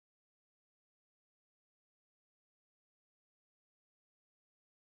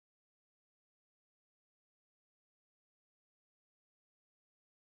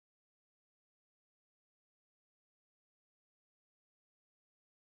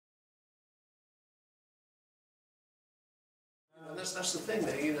And that's the thing.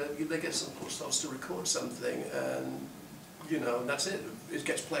 They get some poor stars to record something, and that's it. It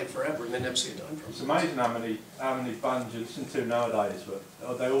gets played forever, and they never see a dime from it. It's amazing how many bands you listen to nowadays,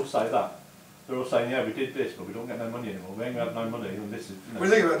 but they all say that. They're all saying, yeah, we did this, but we don't get no money anymore. We ain't got no money, and this is. Well,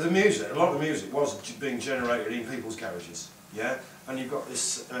 think about the music. A lot of the music was being generated in people's garages, yeah. And you've got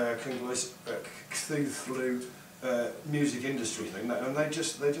this Cthulhu music industry thing, and they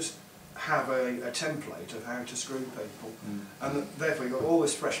just have a template of how to screw people, and therefore you've got all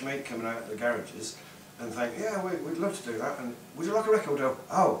this fresh meat coming out of the garages, and think, yeah, we'd love to do that. And would you like a record deal?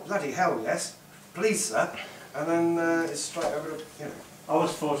 Oh, bloody hell, yes, please, sir. And then it's straight over to, I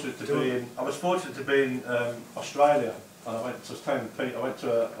was fortunate to be in Australia, and I was telling Pete, I went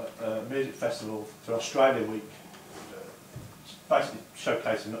to a music festival for Australia Week, basically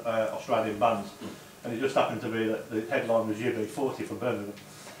showcasing Australian bands, and it just happened to be that the headline was UB40 from Birmingham.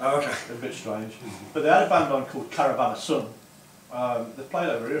 Oh, okay. A bit strange. But they had a band on called Caravan of Sun. They've played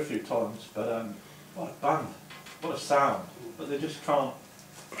over here a few times, but what a band, what a sound. But they just can't.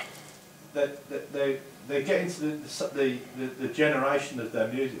 They get into the generation of their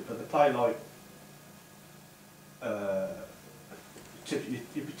music, but they play like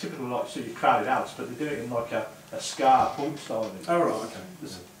typical like sort of crowded house, but they do it in like a ska punk style. Oh right, okay.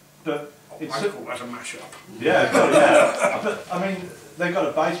 But it's I call that a mashup. Yeah, God, yeah. But I mean, they've got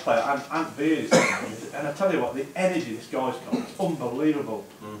a bass player, Ant Beard, and I tell you what, the energy this guy's got is unbelievable.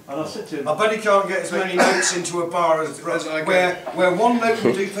 And I said to him, I bet he can't get as many notes into a bar as where one note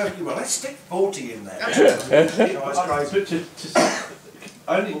will do perfectly well. Let's stick 40 in there.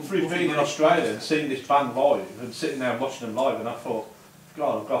 Only through being in Australia and seeing this band live and sitting there and watching them live, and I thought,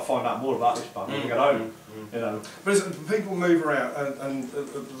 God, I've got to find out more about this band when I get home. But as people move around, and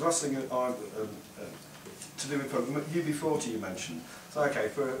the last thing to do with UB40 you mentioned. So okay,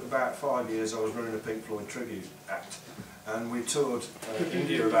 for about 5 years I was running a Pink Floyd tribute act, and we toured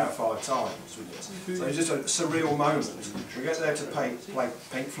India about 5 times with it. So it's just a surreal moment. We get there to play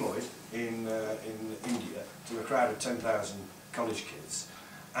Pink Floyd in India to a crowd of 10,000 college kids,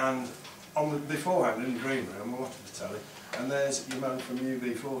 and beforehand in the green room we're watching the telly, and there's your man from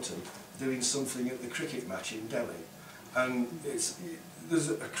UB40 doing something at the cricket match in Delhi, and there's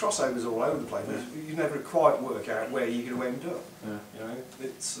crossovers all over the place. You never quite work out where you're going to end up. Yeah.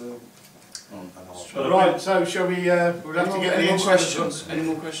 It's right. So shall we? We'll have to get any more questions. Any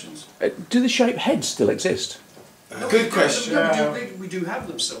more questions? Do the shaped heads still exist? Good question. We do have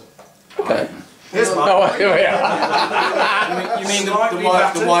them still. Okay. Here's mine. You mean the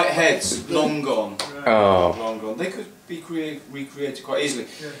white heads, long gone? Oh. Long gone. They could be recreated quite easily.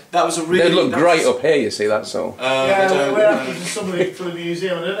 Yeah. That was a really. They look great up here. You see, that's all. Yeah, we're after somebody for the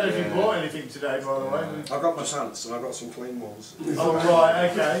museum. I don't know if you bought anything today, by the way. I've got my Sants and I've got some clean ones. Oh right,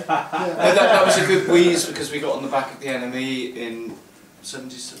 okay. That was a good wheeze because we got on the back of the NME in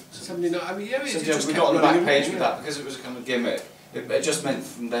 79. I mean, yeah, we got on the back page with that because it was a kind of gimmick. It just meant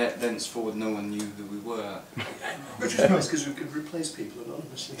from thenceforward no one knew who we were. Which is nice because we could replace people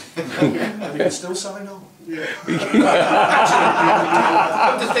anonymously. And we can still sign on. Yeah.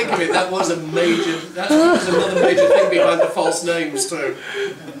 Come to think of it, that was another major thing behind the false names too.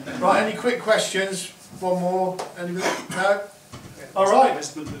 Right, any quick questions? One more? Anybody? No? Alright.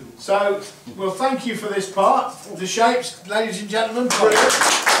 So, well, thank you for this part. The Shapes, ladies and gentlemen. Brilliant.